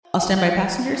All standby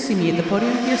passengers, see me at the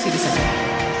podium for your seat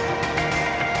assignment.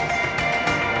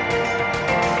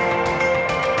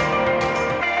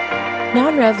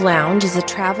 Non-Rev Lounge is a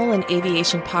travel and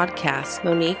aviation podcast.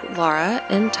 Monique, Laura,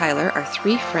 and Tyler are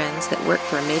three friends that work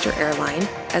for a major airline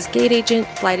as gate agent,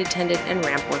 flight attendant, and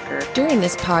ramp worker. During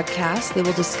this podcast, they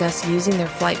will discuss using their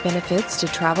flight benefits to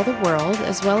travel the world,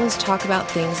 as well as talk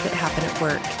about things that happen at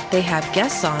work. They have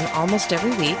guests on almost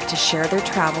every week to share their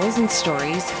travels and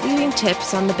stories, leaving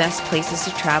tips on the best places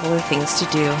to travel or things to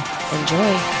do.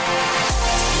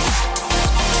 Enjoy!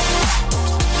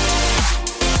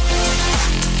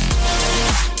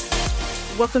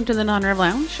 Welcome to the Non-Rev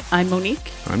Lounge. I'm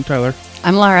Monique. I'm Tyler.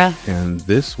 I'm Laura. And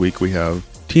this week we have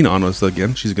Tina on us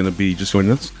again. She's going to be just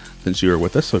joining us since you were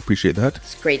with us, so I appreciate that.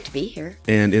 It's great to be here.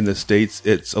 And in the States,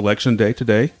 it's election day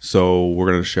today, so we're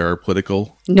going to share our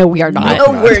political... No, we are not.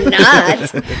 No, we're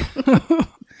not.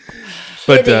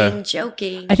 But Kidding,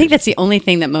 joking. I think that's the only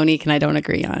thing that Monique and I don't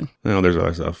agree on. no, there's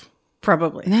other stuff.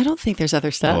 Probably. And I don't think there's other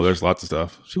stuff. Oh, there's lots of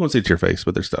stuff. She won't say it to your face,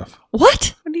 but there's stuff.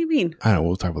 What? What do you mean? I don't know.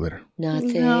 We'll talk about it later.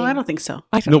 Nothing. No, I don't think so.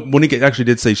 No, Monique actually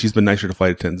did say she's been nicer to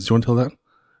flight attendants. Do you want to tell that?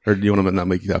 Or do you want to not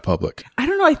make that public? I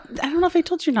don't know. I don't know if I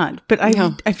told you or not, but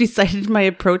I've decided my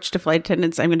approach to flight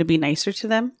attendants, I'm going to be nicer to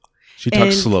them. She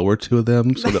talks slower to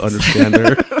them so they understand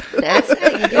her. That's how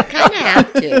you kind of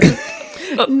have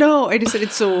to. No, I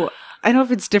decided so... I don't know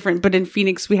if it's different, but in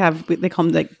Phoenix, they call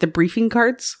them like the briefing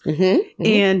cards. Mm-hmm.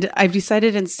 And I've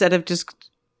decided instead of just,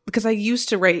 because I used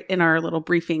to write in our little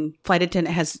briefing, flight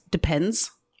attendant has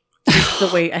depends. It's the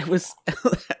way I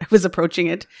was approaching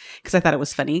it because I thought it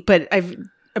was funny. But I've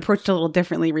approached it a little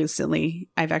differently recently.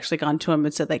 I've actually gone to him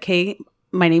and said like, hey,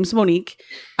 my name's Monique.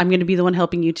 I'm going to be the one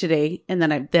helping you today. And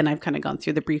then I've kind of gone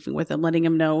through the briefing with him, letting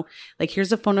him know, like,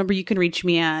 here's a phone number you can reach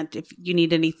me at. If you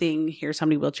need anything, here's how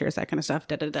many wheelchairs, that kind of stuff.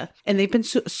 And they've been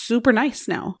super nice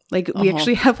now. Like, we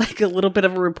actually have like a little bit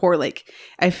of a rapport. Like,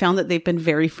 I found that they've been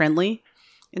very friendly.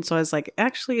 And so I was like,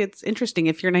 actually, it's interesting.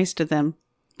 If you're nice to them,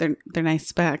 they're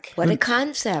nice back. What a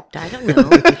concept. I don't know.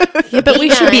 Yeah, but we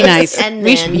should be nice. And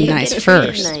We then should be you nice get to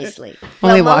first. treat nicely.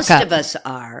 When we walk most up. of us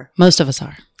are. Most of us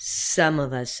are. Some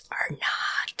of us are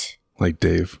not. Like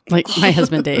Dave. Like my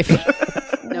husband, Dave.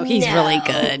 No, he's No. really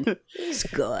good. He's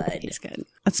good. He's good.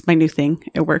 That's my new thing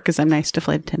at work is I'm nice to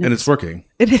flight attendants. And it's working.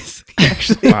 It is,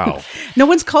 actually. Wow. No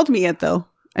one's called me yet, though.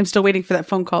 I'm still waiting for that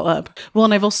phone call up. Well,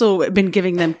 and I've also been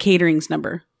giving them catering's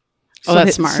number. Oh,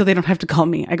 that's smart. So they don't have to call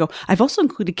me. I go, I've also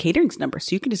included catering's number,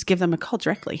 so you can just give them a call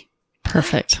directly.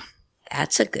 Perfect.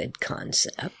 That's a good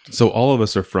concept. So all of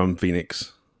us are from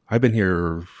Phoenix. I've been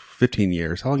here 15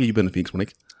 years. How long have you been in Phoenix,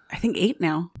 Monique? I think 8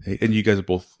 now. And you guys are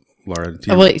both, Laura and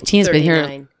Tina. Oh, well, Tina's been here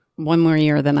 39. one more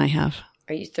year than I have.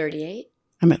 Are you 38?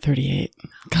 I'm at 38.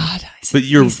 God. But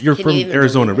you're Can you from even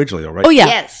Arizona believe it? originally, though, right? Oh, yeah.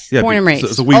 Yes. Yeah, Born and raised.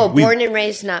 So we, born and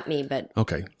raised, not me, but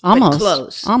okay. Almost. But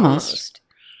close. Almost.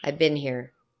 I've been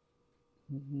here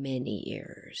many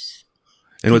years.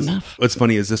 And Good enough. what's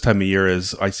funny is this time of year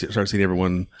is I start seeing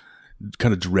everyone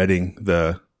kind of dreading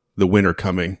the winter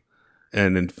coming,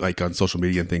 and then like on social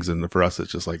media and things. And for us,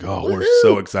 it's just like, oh, we're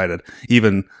so excited.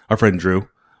 Even our friend Drew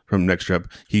from Next Trip,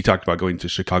 he talked about going to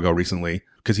Chicago recently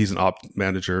because he's an op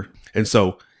manager, and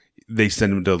so they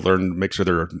send him to learn, make sure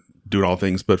they're doing all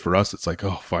things. But for us, it's like,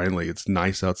 oh, finally, it's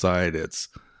nice outside. It's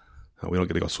we don't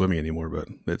get to go swimming anymore, but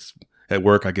it's at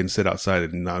work. I can sit outside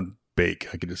and not bake.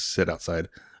 I can just sit outside.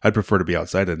 I'd prefer to be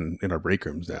outside in our break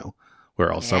rooms now,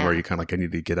 where all summer you kind of like, I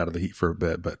need to get out of the heat for a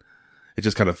bit. But it's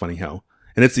just kind of funny how,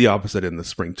 and it's the opposite in the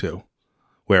spring too,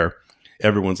 where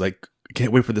everyone's like,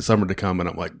 can't wait for the summer to come. And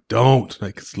I'm like, don't,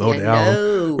 like, slow down.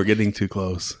 No. We're getting too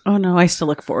close. Oh, no, I still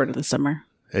look forward to the summer.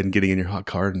 And getting in your hot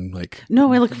car and like,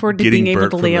 No, I look forward to Getting being able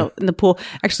burnt to from lay the- out in the pool.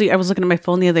 Actually, I was looking at my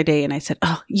phone the other day and I said,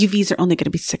 oh, UVs are only going to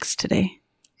be 6 today.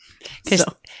 Because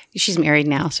So, she's married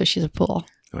now, so she's a pool.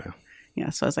 oh yeah. yeah,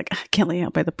 so I was like, I can't lay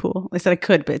out by the pool. I said I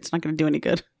could, but it's not going to do any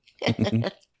good.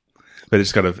 But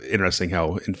it's kind of interesting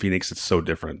how in Phoenix it's so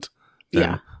different than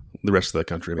Yeah. the rest of the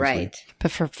country. Basically. Right.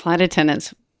 But for flight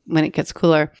attendants, when it gets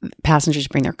cooler, passengers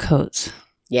bring their coats.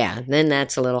 Yeah. Then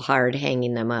that's a little hard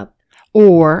hanging them up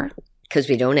Or because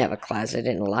we don't have a closet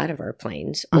in a lot of our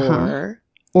planes. Uh-huh.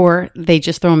 Or they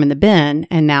just throw them in the bin,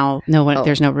 and now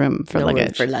there's no room for no room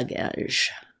luggage. for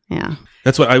luggage. Yeah.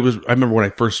 That's what I remember when I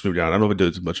first moved down. I don't know if it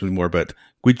does much anymore, but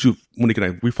Monique and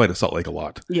I, we fly to Salt Lake a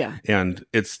lot. Yeah. And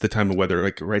it's the time of weather.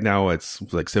 Like right now, it's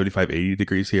like 75, 80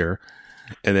 degrees here.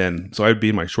 And then, so I'd be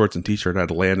in my shorts and t-shirt. I'd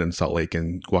land in Salt Lake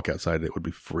and walk outside. It would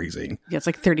be freezing. Yeah, it's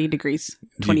like 30 degrees,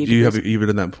 Do 20 you degrees. have you ever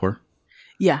done that before?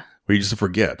 Yeah. Where you just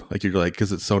forget. Like you're like,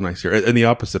 because it's so nice here. And the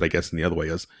opposite, I guess, in the other way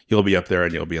is you'll be up there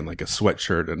and you'll be in like a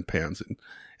sweatshirt and pants.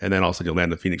 And then all of a sudden you'll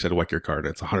land in Phoenix, you had to wipe your card,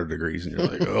 and it's 100 degrees, and you're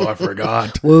like, oh, I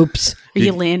forgot. Whoops. Or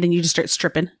you land and you just start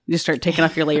stripping. You just start taking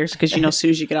off your layers because you know as soon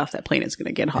as you get off that plane, it's going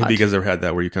to get hot. Have you guys ever had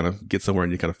that where you kind of get somewhere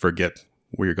and you kind of forget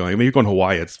where you're going? I mean, you're going to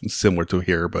Hawaii, it's similar to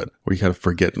here, but where you kind of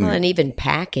forget. Well, and even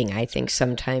packing, I think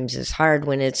sometimes is hard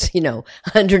when it's,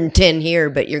 110 here,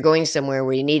 but you're going somewhere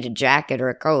where you need a jacket or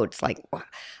a coat. It's like,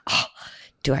 oh,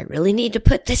 do I really need to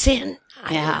put this in?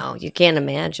 I don't know. You can't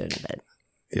imagine, but.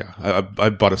 Yeah, I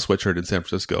bought a sweatshirt in San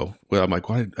Francisco. Well, I'm like,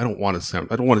 well, I don't want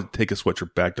to take a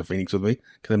sweatshirt back to Phoenix with me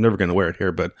because I'm never going to wear it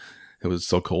here. But it was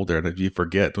so cold there, and if you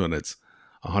forget when it's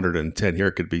 110 here,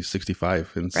 it could be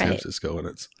 65 in San Francisco, and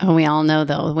it's. Oh, we all know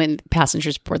though when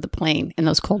passengers board the plane in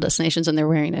those cold destinations and they're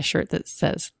wearing a shirt that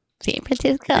says San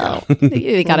Francisco,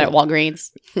 they got it at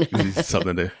Walgreens.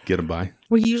 Something to get them by.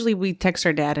 Well, usually we text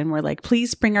our dad and we're like,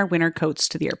 please bring our winter coats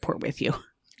to the airport with you.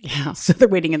 Yeah. So they're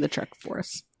waiting in the truck for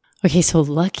us. Okay, so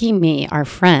lucky me, our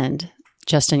friend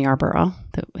Justin Yarborough,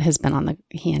 that has been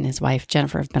he and his wife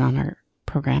Jennifer have been on our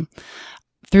program.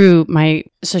 Through my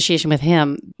association with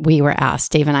him,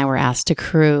 Dave and I were asked to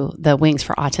crew the Wings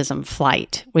for Autism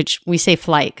flight, which we say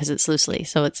flight because it's loosely.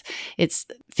 So it's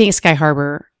Phoenix Sky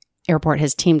Harbor Airport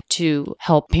has teamed to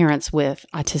help parents with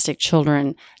autistic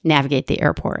children navigate the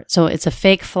airport. So it's a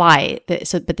fake flight,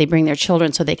 but they bring their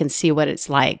children so they can see what it's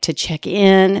like to check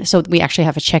in. So we actually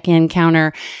have a check-in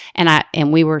counter,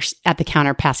 and we were at the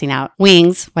counter passing out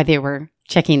wings while they were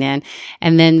checking in,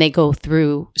 and then they go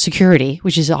through security,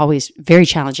 which is always very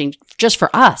challenging just for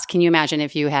us. Can you imagine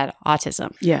if you had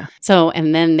autism? Yeah. So,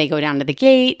 and then they go down to the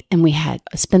gate, and we had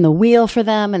spin the wheel for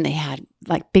them, and they had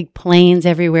like big planes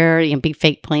everywhere, big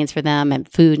fake planes for them, and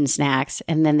food and snacks.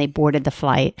 And then they boarded the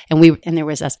flight, and there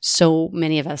was so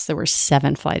many of us. There were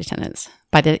 7 flight attendants.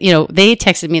 They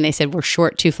texted me and they said, we're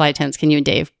short 2 flight attendants. Can you and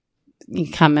Dave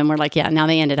come? And we're like, yeah. Now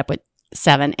they ended up with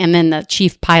 7. And then the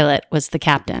chief pilot was the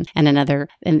captain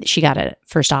and she got a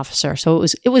first officer. So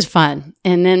it was fun.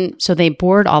 And then, so they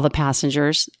board all the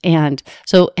passengers and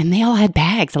they all had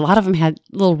bags. A lot of them had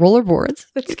little roller boards.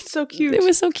 That's so cute. It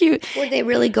was so cute. Were they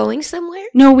really going somewhere?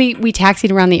 No, we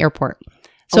taxied around the airport.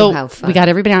 So how fun. We got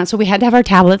everybody on. So we had to have our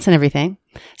tablets and everything.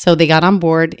 So they got on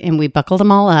board and we buckled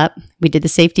them all up. We did the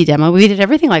safety demo. We did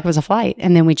everything like it was a flight.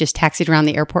 And then we just taxied around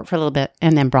the airport for a little bit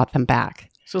and then brought them back.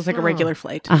 So it's like a regular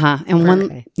flight. And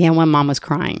one mom was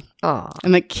crying. Oh.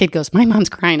 And the kid goes, my mom's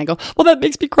crying. I go, well, that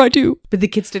makes me cry too. But the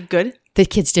kids did good? The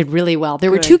kids did really well.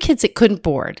 There were 2 kids that couldn't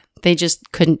board. They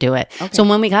just couldn't do it. Okay. So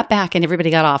when we got back and everybody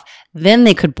got off, then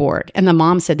they could board. And the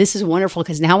mom said, this is wonderful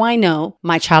because now I know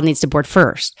my child needs to board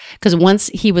first. Because once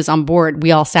he was on board,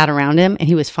 we all sat around him and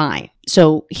he was fine.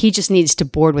 So he just needs to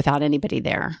board without anybody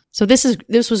there. So this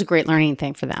was a great learning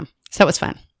thing for them. So it was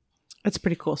fun. That's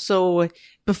pretty cool. So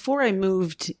before I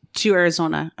moved to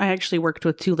Arizona, I actually worked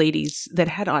with 2 ladies that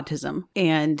had autism.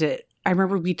 And I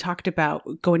remember we talked about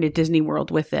going to Disney World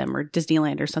with them or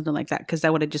Disneyland or something like that, because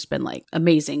that would have just been like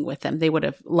amazing with them. They would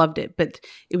have loved it. But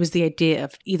it was the idea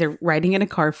of either riding in a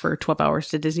car for 12 hours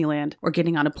to Disneyland or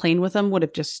getting on a plane with them would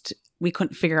have just, we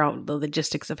couldn't figure out the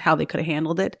logistics of how they could have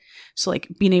handled it. So like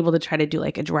being able to try to do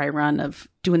like a dry run of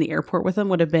doing the airport with them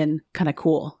would have been kind of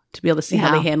cool to be able to see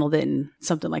how they handled it and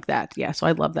something like that. Yeah. So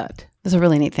I love that. It's a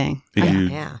really neat thing. Did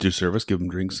you do service, give them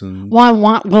drinks? And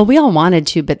Well, we all wanted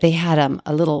to, but they had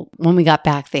a little, when we got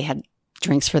back, they had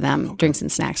drinks for them, drinks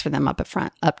and snacks for them up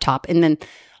top. And then,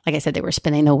 like I said, they were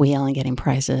spinning the wheel and getting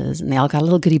prizes, and they all got a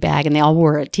little goodie bag, and they all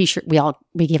wore a t-shirt.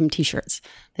 We gave them t-shirts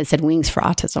that said Wings for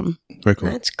Autism. Very cool.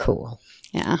 That's cool.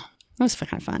 Yeah. It was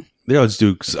kind of fun. They always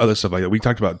do other stuff like that. We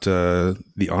talked about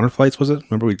the honor flights, was it?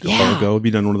 Remember a while ago? Have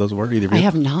you done one of those before? Either of you? I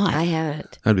have not. I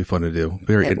haven't. That'd be fun to do.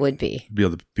 It would be. Be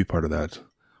able to be part of that. Well,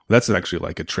 that's actually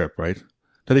like a trip, right?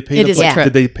 Did they pay? It is a trip.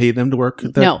 Did they pay them to work?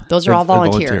 No, those are all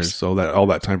volunteers. So that all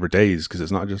that time for days, because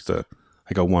it's not just a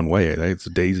one way. It's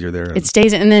days you're there. It's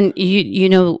days, and then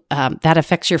that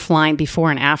affects your flying before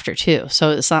and after too.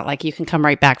 So it's not like you can come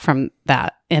right back from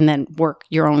that and then work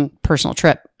your own personal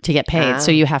trip to get paid.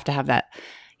 So you have to have that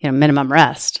minimum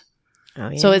rest. Oh,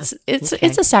 yeah. So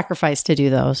it's a sacrifice to do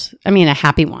those. I mean, a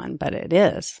happy one, but it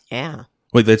is. Yeah.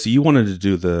 Wait, you wanted to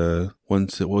do the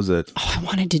ones, what was it? Oh, I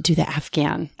wanted to do the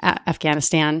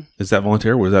Afghanistan. Is that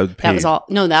volunteer or was that paid? That was all.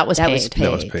 No, that was paid.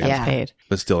 That was paid.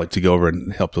 But still, like to go over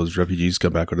and help those refugees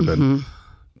come back would have been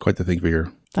quite the thing for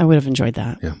your... I would have enjoyed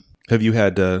that. Yeah. Have you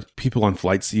had people on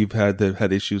flights you've had that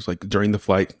had issues like during the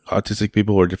flight, autistic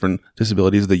people or different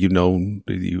disabilities that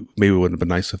maybe wouldn't have been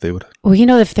nice if they would? Well,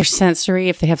 if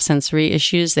they have sensory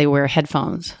issues, they wear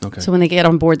headphones. Okay. So when they get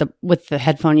on board with the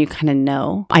headphone, you kind of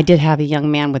know. I did have a young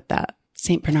man with that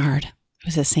St. Bernard. It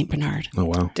was a St. Bernard. Oh,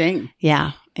 wow. Dang.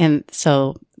 Yeah. And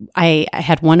so I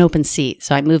had one open seat.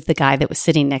 So I moved the guy that was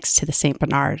sitting next to the St.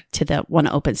 Bernard to the one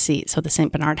open seat. So the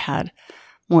St. Bernard had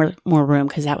more room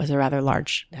because that was a rather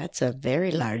large That's a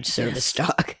very large service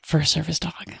dog. for a service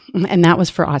dog. And that was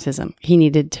for autism. He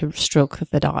needed to stroke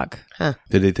the dog.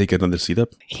 Did they take another seat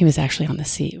up? He was actually on the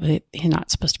seat. He's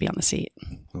not supposed to be on the seat,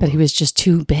 but he was just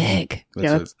too big.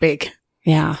 That's big.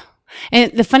 Yeah.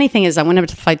 And the funny thing is, I went up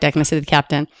to the flight deck and I said to the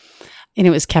captain, and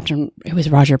it was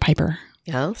Roger Piper.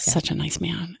 Oh, Such a nice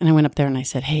man. And I went up there and I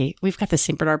said, hey, we've got the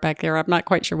St. Bernard back there. I'm not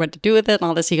quite sure what to do with it and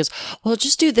all this. He goes, well,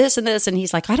 just do this and this. And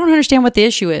he's like, I don't understand what the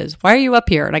issue is. Why are you up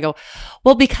here? And I go,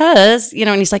 well, because,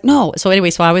 and he's like, no. So anyway,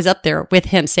 so I was up there with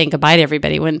him saying goodbye to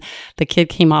everybody when the kid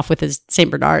came off with his St.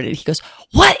 Bernard. And he goes,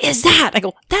 what is that? I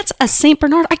go, that's a St.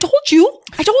 Bernard. I told you.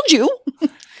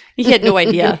 He had no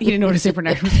idea. He didn't know what a St.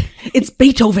 Bernard was. It's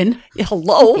Beethoven.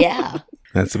 Hello. yeah.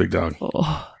 That's a big dog.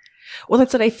 Oh. Well,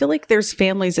 that's it. I feel like there's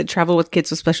families that travel with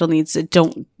kids with special needs that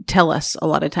don't tell us a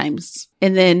lot of times.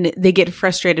 And then they get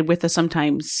frustrated with us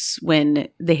sometimes when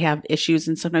they have issues.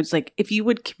 And sometimes, like, if you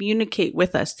would communicate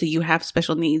with us that you have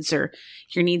special needs or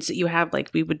your needs that you have,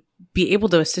 like, we would be able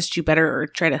to assist you better or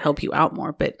try to help you out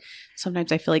more. But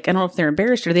sometimes I feel like, I don't know if they're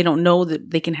embarrassed or they don't know that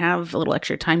they can have a little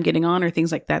extra time getting on or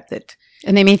things like that.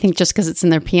 And they may think just because it's in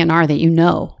their PNR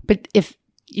that But if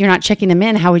you're not checking them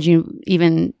in, how would you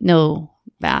even know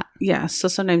that? Yeah. So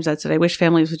sometimes that's it. I wish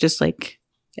families would just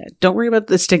don't worry about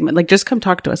the stigma. Like, just come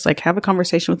talk to us. Like, have a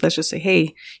conversation with us. Just say,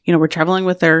 hey, we're traveling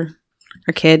with our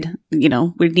kid. We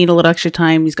need a little extra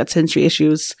time. He's got sensory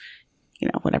issues.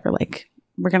 Whatever. Like,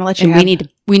 we're gonna let you. And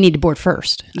we need to board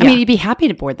first. Yeah. I mean, you'd be happy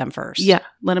to board them first. Yeah.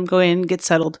 Let them go in, get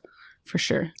settled, for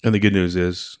sure. And the good news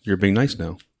is you're being nice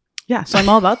now. Yeah. So I'm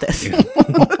all about this.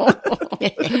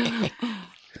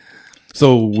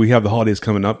 So we have the holidays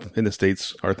coming up in the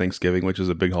States, our Thanksgiving, which is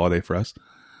a big holiday for us.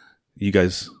 You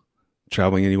guys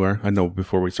traveling anywhere? I know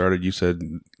before we started, you said,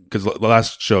 because the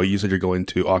last show, you said you're going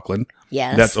to Auckland.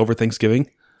 Yes. That's over Thanksgiving?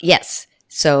 Yes.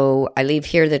 So I leave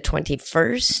here the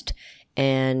 21st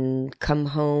and come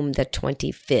home the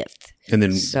 25th. And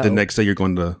then So- the next day you're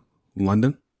going to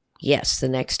London? Yes, the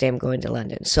next day I'm going to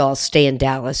London. So I'll stay in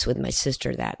Dallas with my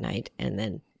sister that night and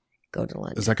then go to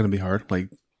London. Is that going to be hard? Like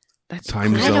That's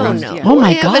time I zones? don't know. Yeah. Oh my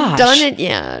I haven't gosh. done it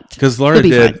yet. Because Laura It'll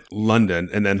be did fine. London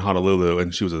and then Honolulu,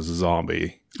 and she was a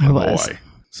zombie. I Oh, was. boy.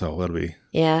 So that'll be...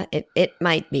 Yeah, it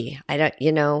might be. I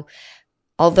don't,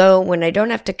 although when I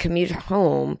don't have to commute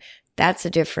home, that's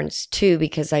a difference too,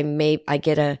 because I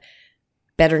get a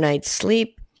better night's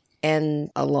sleep and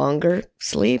a longer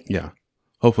sleep. Yeah.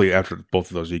 Hopefully after both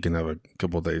of those, you can have a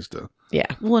couple of days to... Yeah.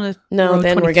 Well, No, Road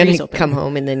then we're 23 going is to open. come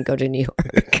home and then go to New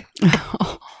York.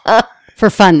 For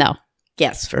fun, though.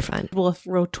 Yes, for fun. Well, if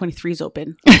Road 23 is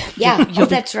open. Yeah. You'll Oh, be-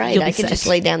 that's right. you'll be I can just set.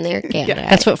 lay down there, can't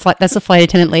I? That's the flight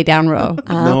attendant lay down row.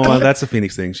 No, that's a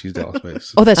Phoenix thing. She's Dallas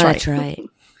based. Oh, that's Oh, right. that's right.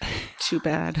 Too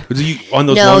bad. But you, on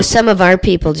those No, long- some of our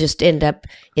people just end up,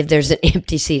 if there's an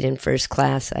empty seat in first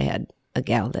class, I had a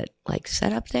gal that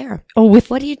sat up there. Oh,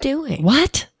 with What are you doing?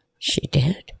 what? She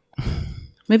did.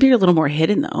 Maybe you're a little more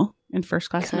hidden though in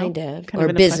first class. no? Kind of. Kind Or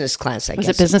in a business class, I Was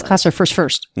guess. it business class or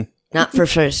first? Not for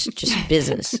first, just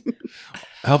business.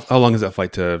 how long is that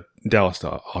flight to Dallas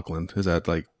to Auckland? Is that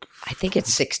like... I think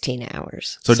it's 16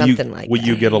 hours. So something like will that.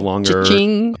 you get a longer...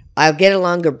 Ching. I'll get a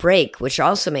longer break, which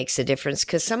also makes a difference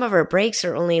because some of our breaks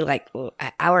are only like an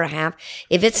hour and a half.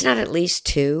 If it's not at least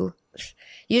 2,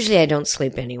 usually I don't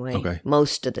sleep anyway, Okay.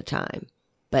 most of the time.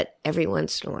 But every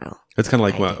once in a while. It's kind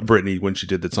of like Brittany when she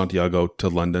did the Santiago to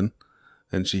London,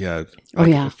 and she had Oh,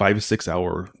 yeah. a 5 to 6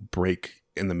 hour break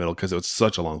in the middle because it was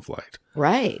such a long flight.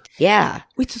 Right. Yeah.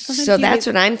 Wait, sometimes So you that's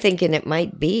get- what I'm thinking it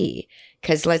might be.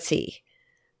 Because let's see.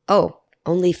 Oh,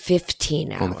 only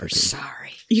 15 hours. Only 15.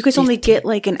 Sorry. you guys only get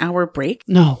like an hour break.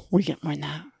 No, we get more than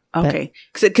that. Okay,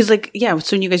 because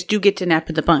so when you guys do get to nap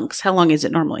in the bunks, how long is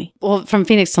it normally? Well, from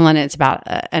Phoenix to London, it's about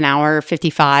an hour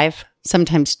 55,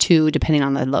 sometimes 2, depending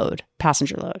on the load,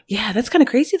 passenger load. Yeah, that's kind of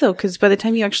crazy though, because by the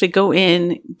time you actually go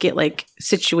in, get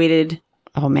situated,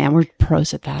 Oh man, we're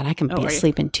pros at that. I can Oh, be are you?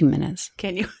 asleep in 2 minutes.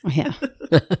 can you? Oh, yeah.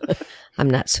 I'm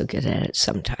not so good at it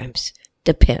sometimes.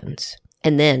 Depends.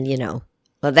 And then,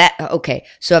 okay.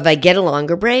 So if I get a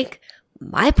longer break,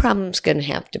 my problem's going to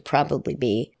have to probably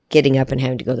be getting up and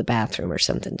having to go to the bathroom or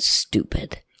something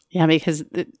stupid. Yeah, because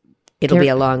It'll There- be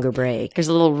a longer break. there's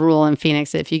a little rule in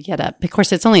Phoenix that if you get up, of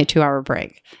course, it's only a 2-hour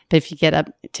break, but if you get up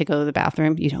to go to the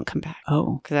bathroom, you don't come back.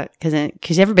 Oh,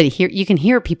 Because everybody you can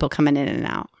hear people coming in and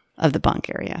out of the bunk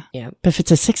area. Yeah. But if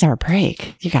it's a 6-hour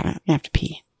break, you have to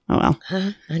pee. Oh, well.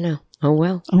 Huh? I know. Oh,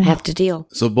 well. Oh, I have to deal.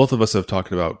 So both of us have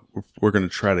talked about we're going to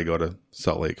try to go to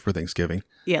Salt Lake for Thanksgiving.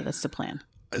 yeah, that's the plan.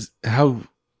 How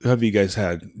have you guys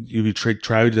had? Have you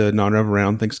tried to non-rev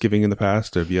around Thanksgiving in the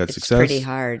past? Or have you had It's success? pretty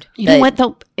hard. You know what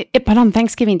though? But on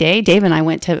Thanksgiving Day, Dave and I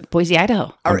went to Boise,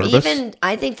 Idaho. Or purpose? even,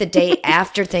 I think the day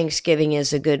after Thanksgiving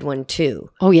is a good one too.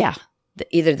 Oh yeah.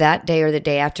 Either that day or the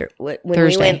day after. When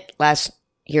Thursday. we went last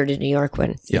year to New York,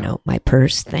 when, Yeah. my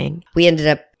purse thing, we ended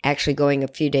up actually going a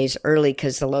few days early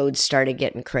because the loads started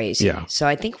getting crazy. Yeah. So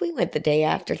I think we went the day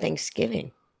after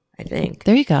Thanksgiving, I think.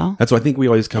 There you go. That's why I think we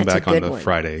always come That's a back on good the one.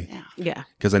 Friday. Yeah.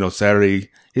 Because I know Saturday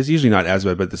is usually not as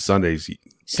bad, but the Sundays. 'cause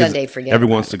Sunday, forget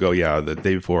everyone about wants to go, the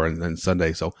day before and then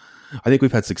Sunday. So I think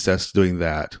we've had success doing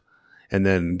that. And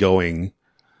then going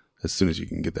as soon as you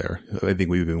can get there. I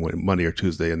think we even went Monday or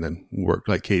Tuesday and then worked.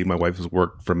 Like Katie, my wife, has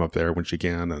worked from up there when she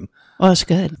can. And Well, that's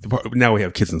good. now we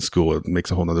have kids in school. It makes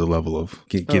a whole nother level of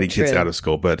getting kids true. out of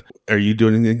school. But are you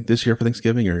doing anything this year for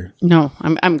Thanksgiving or? No,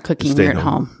 I'm cooking Staying here at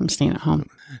home. home. I'm staying at home.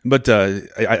 But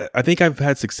I think I've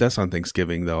had success on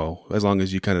Thanksgiving though, as long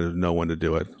as you kind of know when to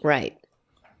do it. Right.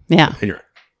 Yeah. And you're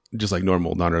just like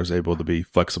normal non-revs able to be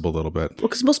flexible a little bit. Well,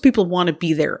 because most people want to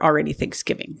be there already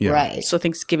Thanksgiving. Yeah. Right. So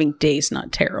Thanksgiving Day is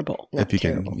not terrible. Not If you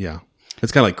terrible. can, yeah.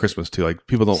 It's kind of like Christmas too. Like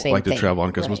people don't Same like to thing, travel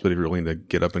on Christmas, right. but if you're willing to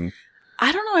get up and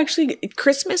I don't know. Actually,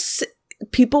 Christmas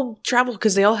people travel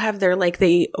because they all have their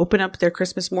they open up their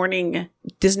Christmas morning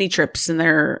Disney trips and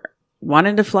they're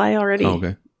wanting to fly already. oh,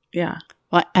 okay. Yeah.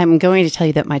 Well, I'm going to tell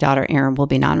you that my daughter Erin will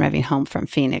be non-revving home from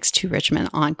Phoenix to Richmond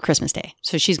on Christmas Day.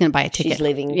 So she's going to buy a ticket. She's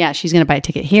leaving Yeah, she's going to buy a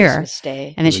ticket here, Christmas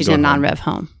Day. and then she's Going going to home. non-rev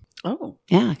home. Oh.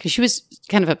 Yeah, because she was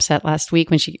kind of upset last week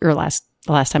the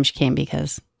last time she came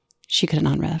because she could have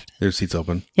non-revved. There's seats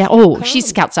open. Yeah. Oh, Come. she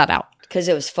scouts that out. Because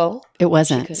it was full? It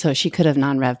wasn't, could- so she could have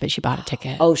non-rev, but she bought a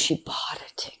ticket. Oh, she bought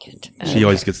a ticket. She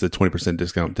always gets the 20%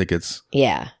 discount tickets.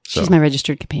 Yeah. So. She's my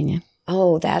registered companion.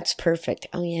 Oh, that's perfect.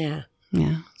 Oh, yeah.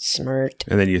 Yeah, Smart.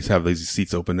 And then you just have these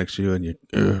seats open next to you and you.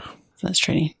 Ugh. so that's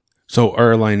trendy. So our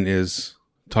airline is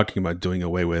talking about doing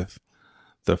away with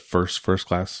the first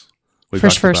class. We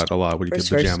First. talked about a lot when you get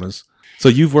First. pajamas. So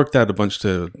you've worked that a bunch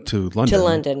to London. To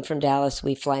London from Dallas,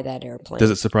 we fly that airplane. Does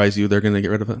it surprise you they're going to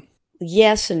get rid of it?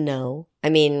 Yes and no. I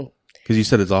mean, Because you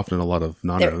said it's often a lot of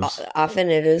there, non-revs. often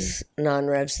it is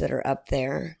non-revs that are up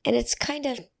there. And it's kind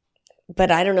of,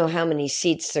 but I don't know how many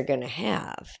seats they're going to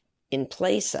have in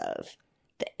place of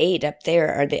the 8 up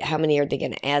there. How many are they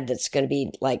going to add that's going to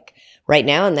be like, right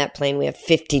now on that plane, we have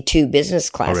 52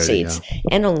 business class Already, seats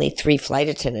and only 3 flight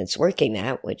attendants working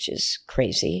that, which is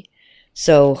crazy.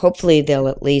 So hopefully they'll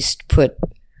at least put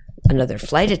another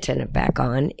flight attendant back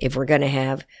on if we're going to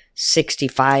have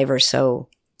 65 or so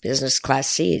business class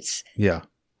seats. Yeah.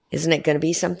 Isn't it going to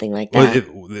be something like that?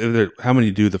 Well, how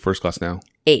many do the first class now?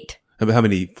 8. How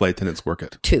many flight attendants work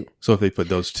it? 2. So if they put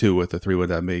those 2 with the 3, would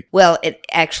that make? Well,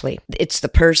 it's the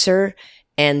purser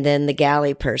and then the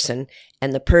galley person.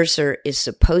 And the purser is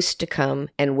supposed to come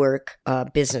and work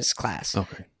business class.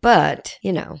 Okay. But,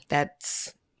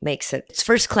 that's makes it. It's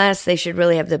first class. They should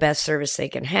really have the best service they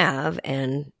can have.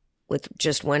 And with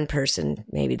just one person,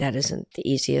 maybe that isn't the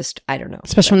easiest. I don't know.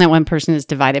 Especially when that one person is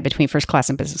divided between first class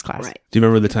and business class. Right. Do you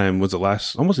remember the time, was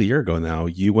it almost a year ago now,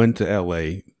 you went to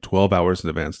LA 12 hours in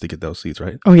advance to get those seats,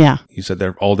 right? Oh yeah, You sat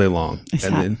there all day long. I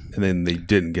sat. And then they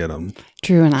didn't get them.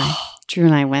 Drew and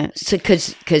I went. So,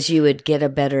 because you would get a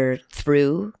better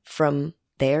through from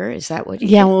there? Is that what you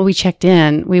Yeah, did? well, we checked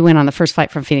in. We went on the first flight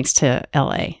from Phoenix to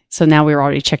LA. So now we were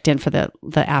already checked in for the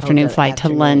afternoon the flight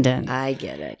afternoon. to London. I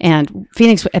get it. And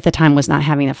Phoenix at the time was not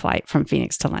having a flight from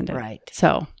Phoenix to London. Right.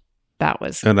 So that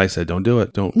was. And I said, don't do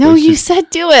it. Don't. No, waste you your- said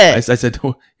do I it. said,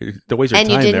 don't waste your And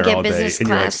time you didn't there all get day. business And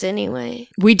you're like, class anyway?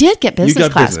 We did get business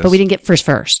got class, business. but we didn't get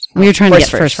first. We were trying to get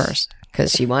first.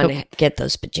 Because you want to get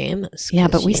those pajamas. Yeah,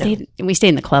 'cause, but we stayed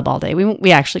in the club all day.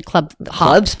 We actually clubbed The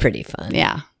club's pretty fun.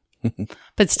 Yeah.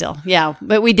 But still, yeah.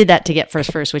 But we did that to get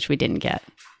first, which we didn't get.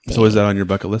 so is that on your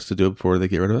bucket list to do it before they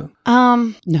get rid of it?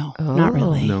 No, not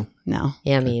really. No. No.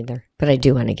 Yeah, me either. But I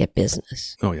do want to get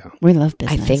business. Oh, yeah. We love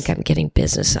business. I think I'm getting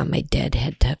business on my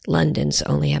deadhead to London's,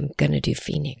 only I'm going to do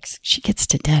Phoenix. she gets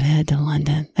to deadhead to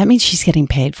London. That means she's getting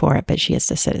paid for it, but she has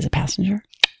to sit as a passenger.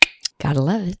 Gotta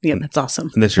love it. Yeah, that's awesome.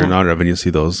 Unless you're non-rev and you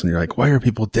see those and you're like, why are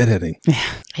people deadheading?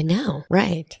 I know,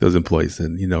 right. Those employees,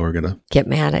 then are going to. Get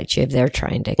mad at you if they're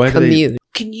trying to Why do they- commute.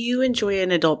 Can you enjoy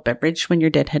an adult beverage when you're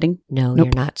deadheading? No, Nope.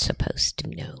 you're not supposed to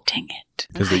know. Dang it.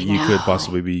 right. because you could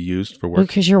possibly be used for work.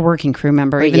 Because you're a working crew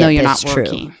member, But even yeah, though you're not that's true.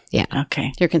 working. Yeah.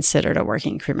 Okay. You're considered a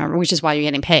working crew member, which is why you're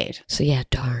getting paid. So yeah,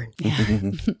 darn.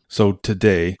 So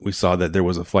today we saw that there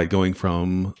was a flight going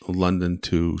from London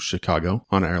to Chicago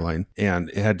on an airline, and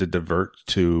it had to divert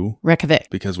to Reykjavik.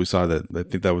 because we saw that I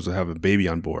think that was to have a baby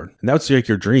on board, and that's like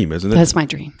your dream, isn't it? That's my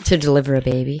dream. To deliver a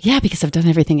baby. Yeah, because I've done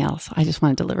everything else. I just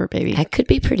want to deliver a baby. That could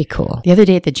be pretty cool. The other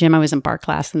day at the gym, I was in bar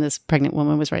class, and this pregnant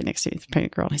woman was right next to me, this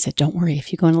pregnant girl. And I said, "Don't worry,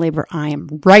 if you go into labor, I am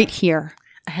right here."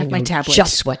 I have my tablet.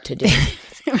 Just what to do.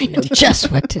 I know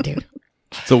just what to do.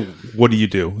 So what do you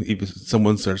do if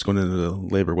someone starts going into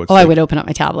labor? What's Oh, I would open up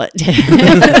my tablet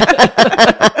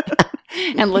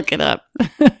and look it up.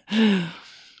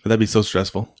 That'd be so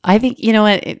stressful. I think, you know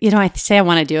what, I say I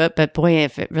want to do it, but boy,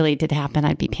 if it really did happen,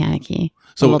 I'd be panicky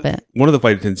a little bit. One of the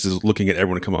flight attendants is looking at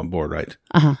everyone to come on board, right?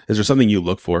 Uh-huh. Is there something you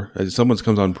look for? If someone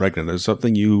comes on pregnant, is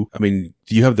something do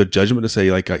you have the judgment to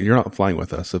say, like, you're not flying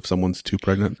with us if someone's too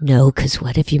pregnant? No, because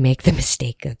what if you make the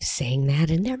mistake of saying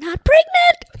that and they're not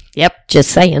pregnant? Yep.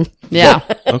 Just saying. Yeah.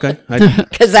 Okay.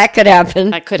 Because that could happen.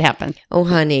 That could happen. Oh,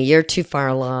 honey, you're too far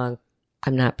along.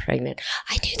 I'm not pregnant.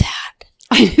 I knew that.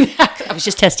 I was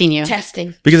just testing you.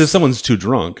 Testing. Because if someone's too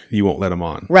drunk, you won't let them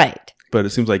on. Right. But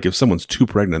it seems like if someone's too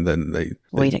pregnant, then they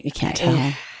Wait, you can't tell.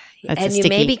 That's And a you sticky.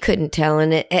 maybe couldn't tell.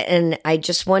 And I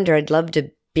just wonder, I'd love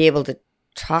to be able to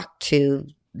talk to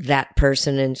that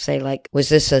person and say, like, was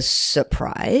this a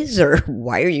surprise or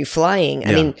why are you flying?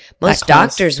 I Yeah. mean, most close.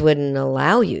 doctors wouldn't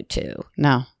allow you to.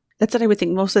 No. That's what I would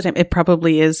think. Most of the time, it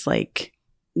probably is like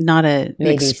not an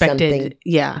Maybe expected. something-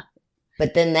 Yeah.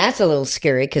 But then that's a little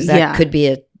scary because that Yeah. could be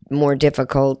a more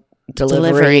difficult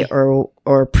Delivery. or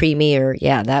preemie or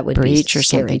that would Breech be or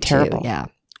scary something too. terrible. Yeah.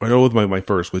 I know with my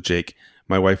first with Jake,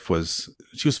 my wife was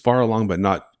far along, but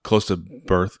not close to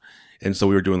birth. And so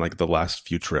we were doing like the last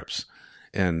few trips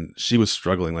and she was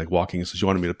struggling, like walking. So she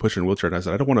wanted me to push her in a wheelchair. And I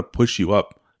said, I don't want to push you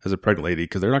up as a pregnant lady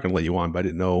because they're not going to let you on, but I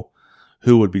didn't know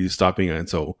who would be stopping. And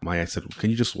so I said, can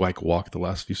you just like walk the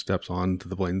last few steps on to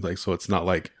the plane? Like, so it's not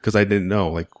like, cause I didn't know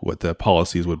like what the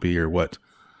policies would be or what,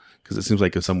 cause it seems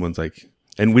like if someone's like,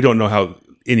 and we don't know how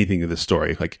anything of this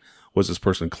story, like, was this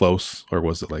person close or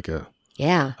was it like a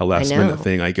last minute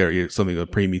thing? Like something, a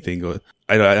preemie thing.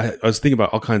 I was thinking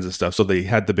about all kinds of stuff. So they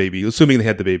had the baby, assuming they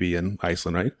had the baby in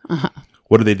Iceland, right? Uh-huh.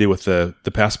 What do they do with the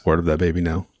passport of that baby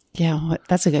now? Yeah,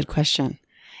 that's a good question.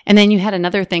 And then you had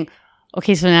another thing.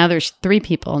 Okay, so now there's 3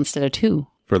 people instead of 2.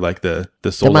 For like the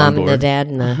The soul on mom and board. the dad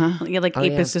and the Uh-huh. Yeah, like Oh,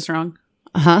 APIS is wrong.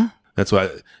 Uh-huh. That's why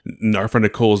our friend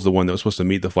Nicole is the one that was supposed to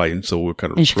meet the flight, and so we're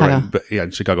kind of In Chicago.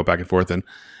 in Chicago, back and forth, and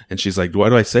she's like, "What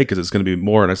do I say? Because it's going to be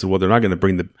more." And I said, "Well, they're not going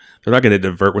to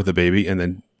divert with the baby and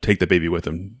then take the baby with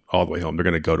them all the way home. They're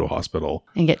going to go to a hospital.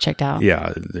 And get checked out.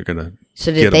 Yeah, they're going to."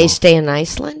 So get did 'em they off. stay in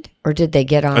Iceland or did they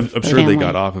get off? I'm sure family. they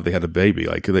got off if they had a baby.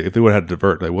 Like if they would have had to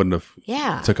divert, they wouldn't have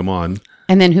Yeah. took them on.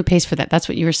 And then who pays for that? That's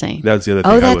what you were saying. That's the other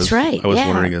thing. Oh, that's right. I was Yeah.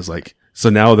 wondering is like, so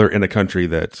now they're in a country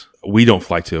that we don't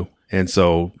fly to, and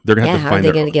so they're going to Yeah, have to how are find they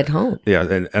their going to get home? Yeah,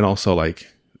 and also like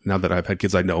now that I've had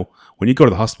kids, I know when you go to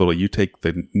the hospital, you take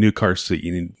the new car seat,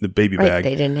 you need the baby Right, bag.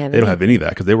 they didn't have They don't any. have any of that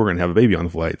because they were going to have a baby on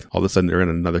the flight. All of a sudden, they're in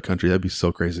another country. That'd be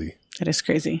so crazy. That is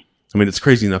crazy. I mean, it's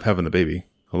crazy enough having the baby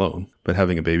alone, but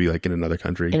having a baby like in another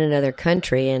country. In another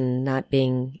country and not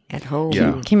being at home.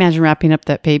 Yeah. Can you imagine wrapping up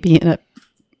that baby in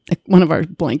one of our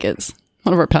blankets?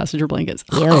 One of our passenger blankets.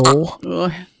 Ew.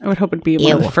 Ugh, I would hope it'd be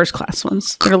one of Ew. the first class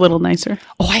ones. They're a little nicer.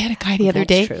 Oh, I had a guy the other That's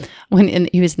day true.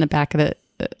 he was in the back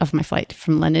of my flight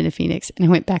from London to Phoenix, and I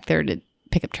went back there to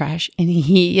pick up trash, and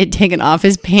he had taken off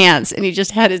his pants, and he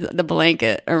just had the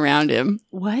blanket around him,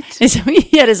 What? and so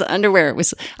he had his underwear.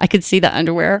 I could see the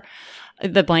underwear.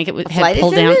 The blanket had flight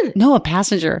pulled down. attendant? No, a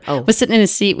passenger was sitting in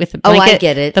his seat with the Oh, I blanket.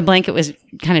 get it. The blanket was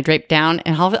kind of draped down,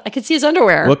 and all of it, I could see his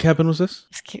underwear. What cabin was this?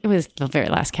 It was the very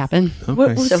last cabin. Okay.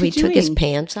 What was So he took his doing?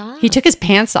 pants off He took his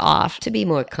pants off. to be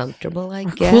more comfortable, I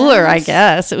guess. Cooler, I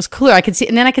guess. It was cooler. I could see,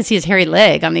 and then I could see his hairy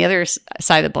leg on the other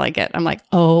side of the blanket. I'm like,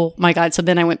 oh my God. So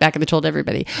then I went back and told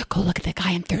everybody, go look at the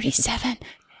guy in 37.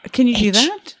 Can you do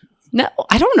that? No,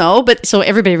 I don't know. But so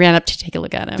everybody ran up to take a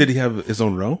look at him. Did he have his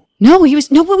own row? No,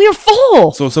 but we were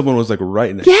full. So someone was like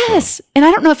right next to Yes. And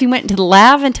I don't know if he went into the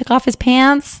lab and took off his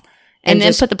pants and then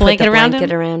just put the blanket around him.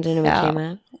 around him and Yeah. came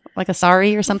out. Like a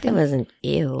sari or That something. wasn't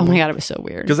ew. Oh my God, it was so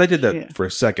weird. Because I did that for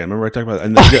a second. Remember I talked about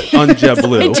it on I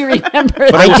JetBlue. do remember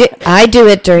I do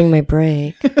it during my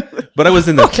break But I was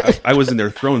in their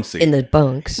throne seat. in the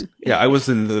bunks. Yeah, I was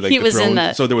in the he the was throne. in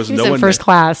the. So there was he no in one first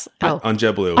class on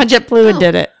JetBlue. on JetBlue and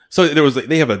did it. So there was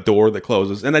they have a door that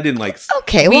closes, and I didn't like.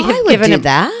 Okay, well, I would do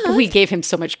that. We gave him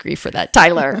so much grief for that,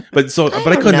 Tyler. But I don't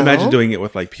couldn't know. imagine doing it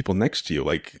with like people next to you.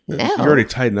 Like No. you're already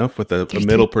tied enough with a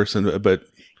middle person, but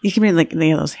You can be like, they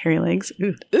have those hairy legs.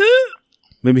 Ooh.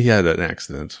 maybe he had an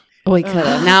accident. Oh, he could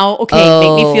have. Now, okay,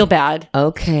 make me feel bad.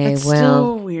 Okay, It's well,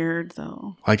 still weird,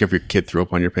 though. Like if your kid threw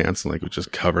up on your pants and like was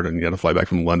just covered, and you had to fly back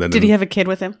from London. Did he have a kid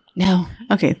with him? No.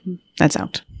 Okay, that's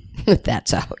out.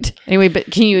 that's out. Anyway, but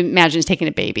can you imagine taking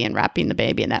a baby and wrapping the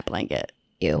baby in that blanket?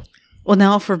 You. Well,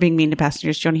 now if we're being mean to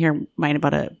passengers, do you want to hear mine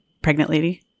about a pregnant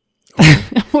lady?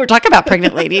 We're talking about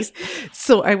pregnant ladies.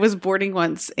 So I was boarding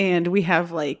once, and we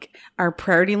have like our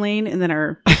priority lane and then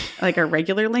our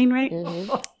regular lane, right?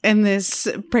 And this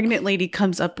pregnant lady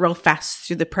comes up real fast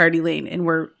through the priority lane, and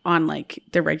we're on like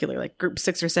the regular, like group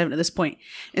 6 or 7 at this point.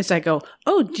 And so I go,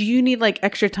 "Oh, do you need like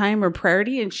extra time or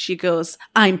priority?" And she goes,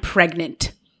 "I'm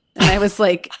pregnant." And I was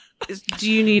like,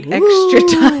 "Do you need extra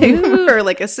time or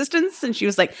like assistance?" And she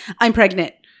was like, "I'm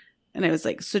pregnant." And I was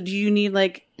like, "So do you need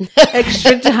like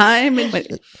extra time?" And,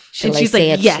 Shall I she's say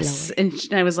like, it "Yes." slowly?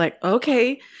 And I was like,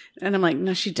 "Okay." And I'm like,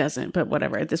 "No, she doesn't." But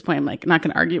whatever. At this point, I'm like, not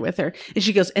going to argue with her. And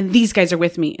she goes, "And these guys are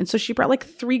with me." And so she brought like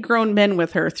 3 grown men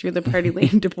with her through the party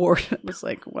lane to board. I was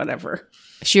like, whatever.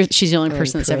 She's the only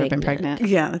person that's ever been pregnant.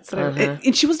 pregnant. Yeah, that's what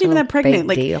and she wasn't even that pregnant.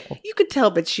 Like deal. you could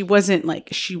tell, but she wasn't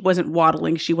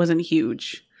waddling. She wasn't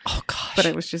huge. Oh, gosh. But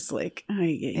I was just like,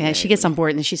 Yeah, she gets on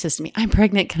board and then she says to me, "I'm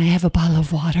pregnant. Can I have a bottle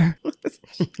of water?"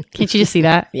 Can't you just see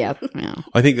that? Yep. Yeah.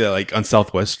 I think that like on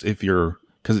Southwest, if you're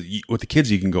because with the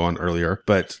kids you can go on earlier,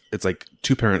 but it's like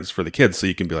 2 parents for the kids, so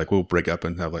you can be like, we'll break up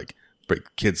and have like break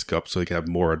kids up so you can have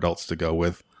more adults to go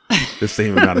with the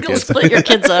same amount of You'll kids. split your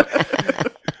kids up.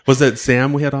 Was that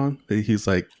Sam we had on? He's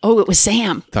like Oh, it was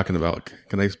Sam. talking about,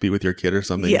 can I be with your kid or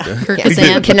something? Yeah. Kirk was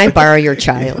Sam. Can I borrow your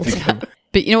child?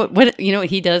 But you know what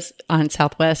he does on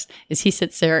Southwest is he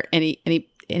sits there and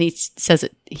he says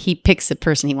that he picks the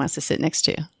person he wants to sit next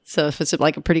to. So if it's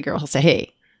like a pretty girl, he'll say, "Hey,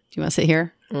 do you want to sit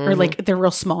here?" or like they're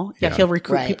real small. Yeah, Yeah. he'll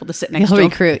recruit Right. people to sit next He'll to him.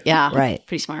 recruit. Yeah. Right.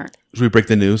 Pretty smart. Should we break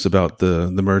the news about the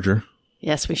merger?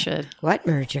 Yes, we should. What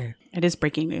merger? It is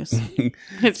breaking news.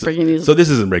 It's breaking news. So this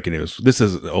isn't breaking news. This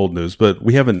is old news, but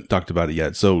we haven't talked about it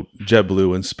yet. So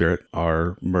JetBlue and Spirit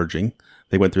are merging.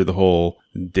 They went through the whole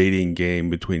dating game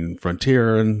between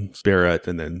Frontier and Spirit,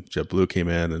 and then JetBlue came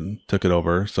in and took it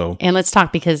over. So And let's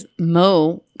talk because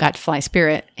Mo got to fly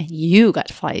Spirit and you got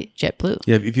to fly JetBlue.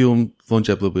 yeah, if you've flown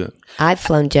JetBlue, yet? I've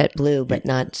flown JetBlue, but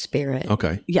not Spirit.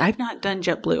 Okay. Yeah, I've not done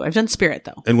JetBlue. I've done Spirit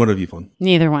though. And what have you flown?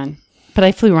 Neither one. But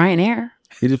I flew Ryanair.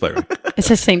 You did fly Ryan. It's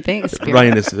the same thing as Spirit.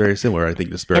 Ryan is very similar, I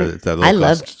think, to Spirit. It's that low I cost.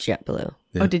 loved JetBlue.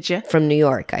 Oh, did you? From New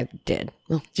York, I did.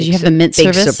 Well, Did you have the Mint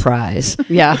big service? surprise.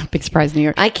 Yeah, big surprise, New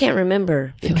York. I can't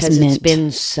remember It was because it's Mint.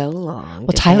 been so long. Well,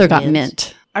 Did Tyler that got Mint?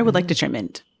 Mint. I would like to try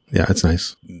Mint. Yeah, it's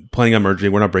nice. Planning on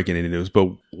merging. We're not breaking any news, but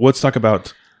let's talk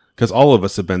about, because all of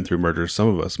us have been through mergers, some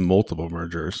of us multiple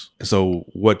mergers. So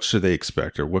what should they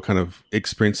expect, or what kind of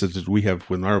experiences did we have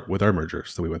with our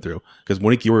mergers that we went through? Because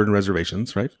Monique, you were in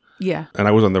reservations, right? Yeah. And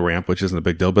I was on the ramp, which isn't a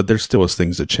big deal, but there still was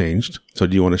things that changed. So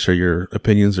do you want to share your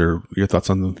opinions or your thoughts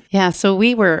on them? Yeah, so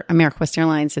we were America West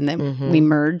Airlines and then we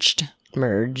merged.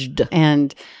 Merged.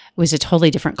 And it was a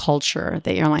totally different culture,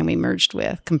 the airline we merged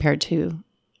with compared to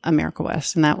America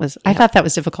West. And that was, I thought that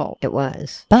was difficult. It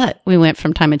was. But we went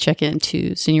from time of check-in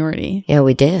to seniority. Yeah,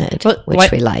 we did, But which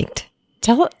what- we liked.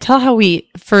 Tell how we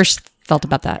first felt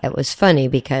about that. It was funny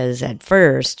because at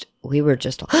first we were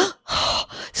just,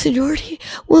 seniority,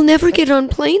 we'll never get on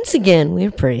planes again. We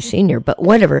were pretty senior, but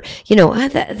whatever. You know,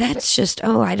 that's just,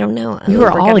 I don't know. We were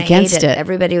We're all gonna against hate it.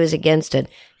 Everybody was against it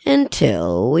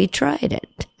until we tried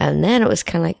it. And then it was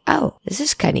kind of like, this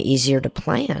is kind of easier to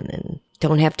plan and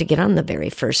don't have to get on the very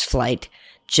first flight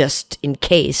just in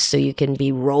case, so you can be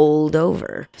rolled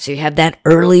over. So you have that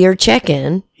earlier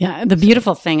check-in. Yeah, the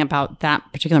beautiful thing about that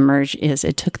particular merge is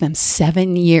it took them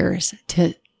 7 years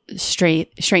to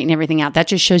straighten everything out. That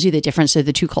just shows you the difference of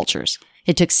the two cultures.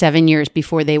 It took 7 years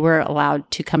before they were allowed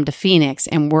to come to Phoenix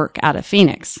and work out of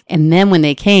Phoenix. And then when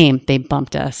they came, they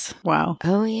bumped us. Wow.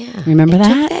 Oh, yeah. Remember It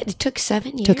that? It took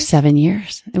 7 years. It took 7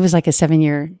 years. It was like a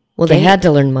 7-year. Well, they gap. had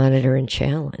to learn Monitor and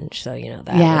Challenge, so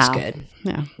that was good.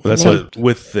 Yeah. Well, that's what,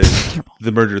 with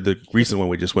the merger, the recent one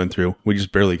we just went through, we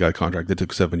just barely got a contract. It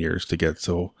took 7 years to get.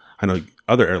 So I know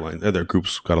other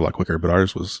groups got a lot quicker, but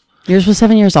ours was, Yours was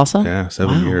 7 years also? yeah,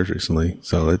 7 years recently.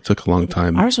 So it took a long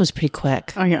time. Ours was pretty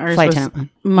quick. Oh yeah, ours Flight was, attendant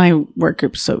one. my work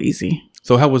group's so easy.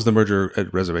 So how was the merger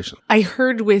at reservation? I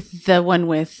heard with the one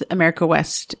with America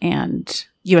West and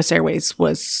US Airways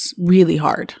was really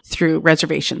hard through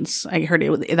reservations. I heard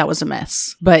that was a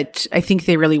mess, but I think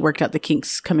they really worked out the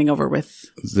kinks coming over with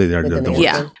They are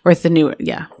the with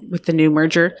the new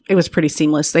merger. It was pretty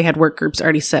seamless. They had work groups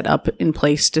already set up in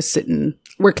place to sit and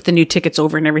work the new tickets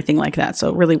over and everything like that. So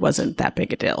it really wasn't that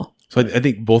big a deal. So I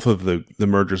think both of the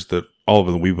mergers that all of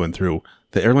them we went through,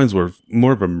 the airlines were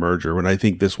more of a merger. When I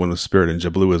think this one with Spirit and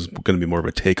JetBlue is going to be more of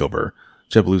a takeover.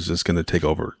 JetBlue's just going to take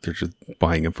over. They're just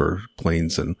buying them for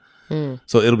planes. And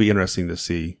so it'll be interesting to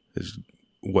see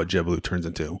what JetBlue turns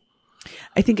into.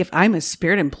 I think if I'm a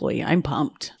Spirit employee, I'm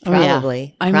pumped.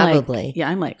 Probably. I'm Probably.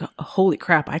 I'm like, holy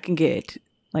crap, I can get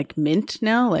like Mint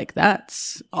now. Like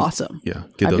that's awesome. Yeah.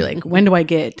 I'd be like, when do I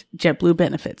get JetBlue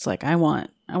benefits? Like I want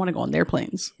to go on their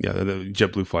planes. Yeah. The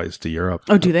JetBlue flies to Europe.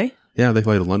 Oh, do they? Yeah. They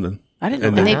fly to London. I didn't know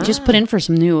And that. And they've just put in for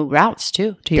some new routes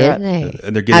too to Europe. Didn't they?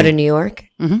 And they're Out of getting, New York?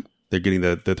 they're getting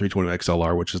the 320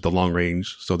 XLR, which is the long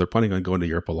range. So they're planning on going to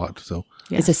Europe a lot. So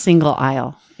Yeah. It's a single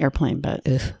aisle airplane, but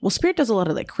Well, Spirit does a lot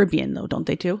of like Caribbean though, don't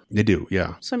they too? they do.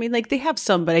 Yeah. So I mean, like they have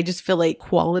some, but I just feel like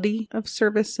quality of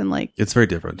service and like It's very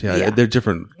different. Yeah, Yeah. they're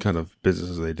different kind of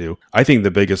businesses they do. I think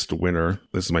the biggest winner,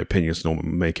 this is my opinion, so no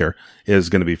one may care, is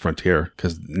going to be Frontier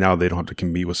because now they don't have to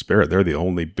compete with Spirit. They're the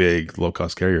only big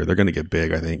low-cost carrier. They're going to get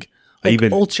big, I think. like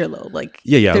ultra low, like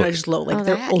Yeah. they're not just low, like Oh,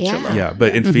 they're that- ultra yeah. low. Yeah,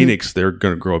 but in Phoenix, they're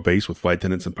going to grow a base with flight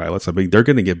attendants and pilots. I mean, they're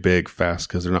going to get big fast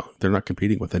because they're not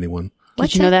competing with anyone.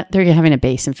 did you know that they're having a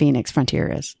base in Phoenix?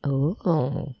 Frontier is.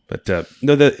 Oh. But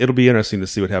no, that it'll be interesting to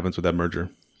see what happens with that merger.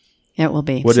 It will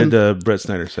be. What Some- did Brett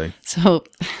Snyder say? So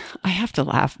I have to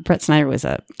laugh. Brett Snyder was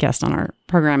a guest on our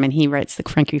program and he writes the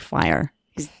Cranky Flyer.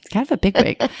 He's kind of a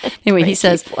bigwig. Anyway, he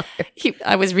says,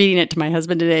 I was reading it to my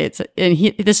husband today.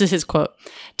 This is his quote.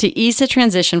 To ease the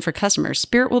transition for customers,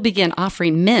 Spirit will begin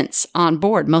offering mints on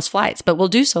board most flights, but will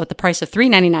do so at the price of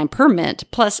 $3.99 per mint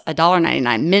plus a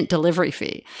 $1.99 mint delivery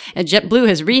fee. And JetBlue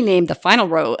has renamed the final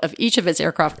row of each of its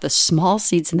aircraft the small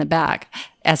seats in the back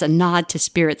as a nod to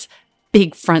Spirit's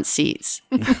big front seats.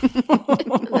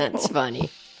 That's funny.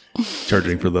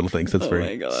 Charging for little things. That's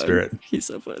very Spirit. He's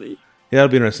so funny. Yeah, it'll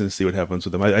be interesting to see what happens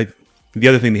with them. The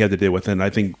other thing they had to deal with, and I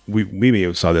think we may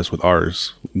have saw this with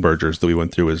ours mergers that we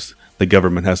went through, is the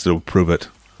government has to approve it.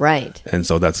 Right. And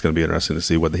so that's going to be interesting to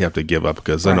see what they have to give up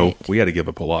because I know Right. we had to give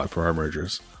up a lot for our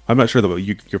mergers. I'm not sure about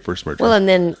your first merger. Well, and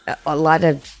then a lot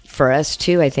of, for us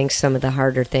too, I think some of the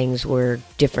harder things were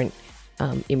different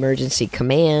emergency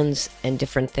commands and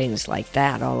different things like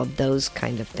that, all of those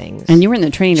kind of things. And you were in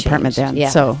the training department Changed. then, Yeah.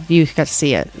 so you got to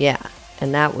see it. Yeah.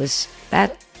 And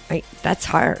that's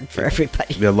hard for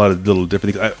everybody. There are a lot of little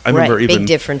different things. I remember Right. even Big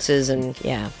differences and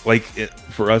yeah. like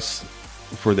for us,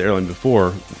 for the airline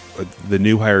before, the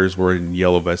new hires were in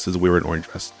yellow vests, we were in orange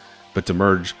vests. But to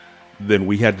merge, then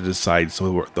we had to decide.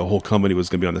 So the whole company was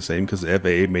going to be on the same because the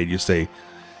FAA made you say,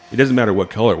 it doesn't matter what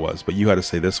color it was, but you had to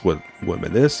say this what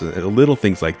meant this, and little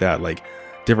things like that, like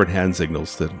different hand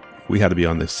signals that we had to be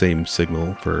on the same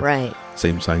signal for Right.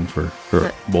 same sign for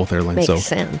both airlines. Makes So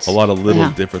sense. a lot of little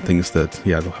Yeah. different things that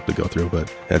they'll have to go through, but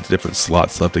had different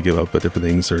slots they'll have to give up, but different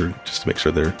things or just to make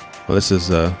sure they're. Well, this has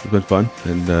it's been fun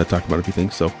and talking about a few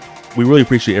things. So we really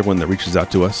appreciate everyone that reaches out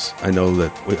to us. I know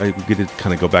that I get to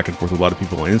kind of go back and forth with a lot of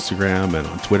people on Instagram and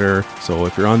on Twitter. So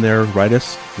if you're on there, write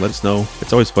us, let us know.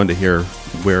 It's always fun to hear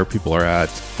where people are at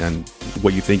and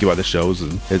what you think about the shows.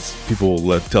 And it's people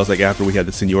tell us, like after we had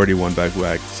the seniority one back,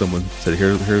 someone said,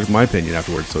 here's my opinion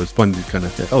afterwards. So it's fun to kind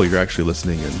of, you're actually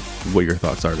listening and what your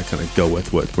thoughts are to kind of go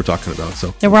with what we're talking about.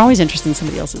 So Yeah, we're always interested in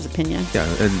somebody else's opinion. yeah,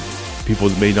 and people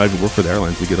may not even work for the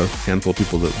airlines. We get a handful of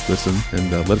people that listen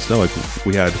and let us know. Like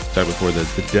we had time before the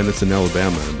dentist in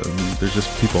Alabama, and there's just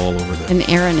people all over there And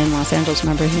Aaron in Los Angeles,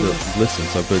 remember he was. that listen.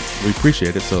 So, but we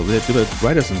appreciate it. So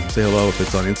write us and say hello if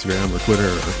it's on Instagram or Twitter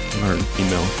or our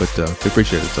email. But we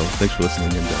appreciate it. So thanks for listening,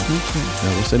 and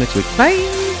we'll see you next week. bye.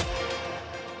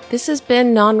 This has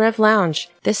been Non-Rev Lounge.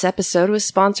 This episode was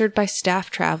sponsored by Staff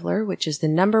Traveler, which is the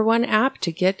 #1 app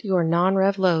to get your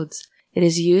non-rev loads. It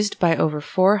is used by over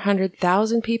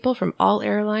 400,000 people from all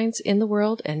airlines in the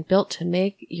world and built to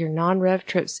make your non-rev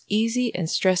trips easy and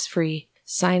stress-free.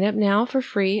 Sign up now for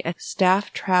free at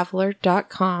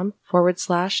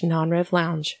stafftraveler.com/non-rev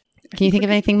lounge. Can you think of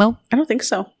anything, Mo? I don't think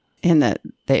so. In the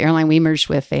airline we merged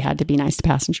with, they had to be nice to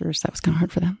passengers. That was kind of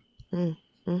hard for them.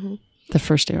 Mm-hmm. The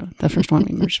first one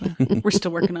we merged with. We're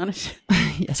still working on it.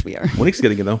 Yes, we are. Monique's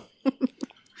getting it though.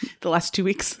 The last 2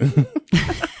 weeks.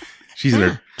 She's in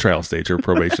her trial stage, her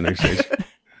probation stage.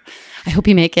 I hope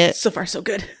you make it. So far, so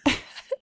good.